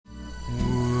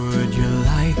Would you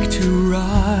like to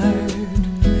ride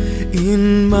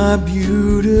in my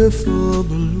beautiful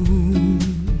balloon?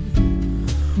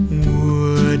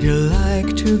 Would you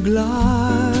like to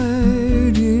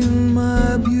glide in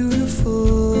my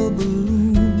beautiful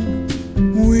balloon?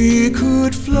 We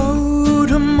could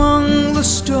float among the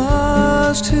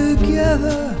stars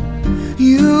together,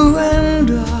 you and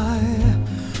I,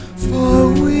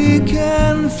 for we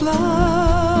can fly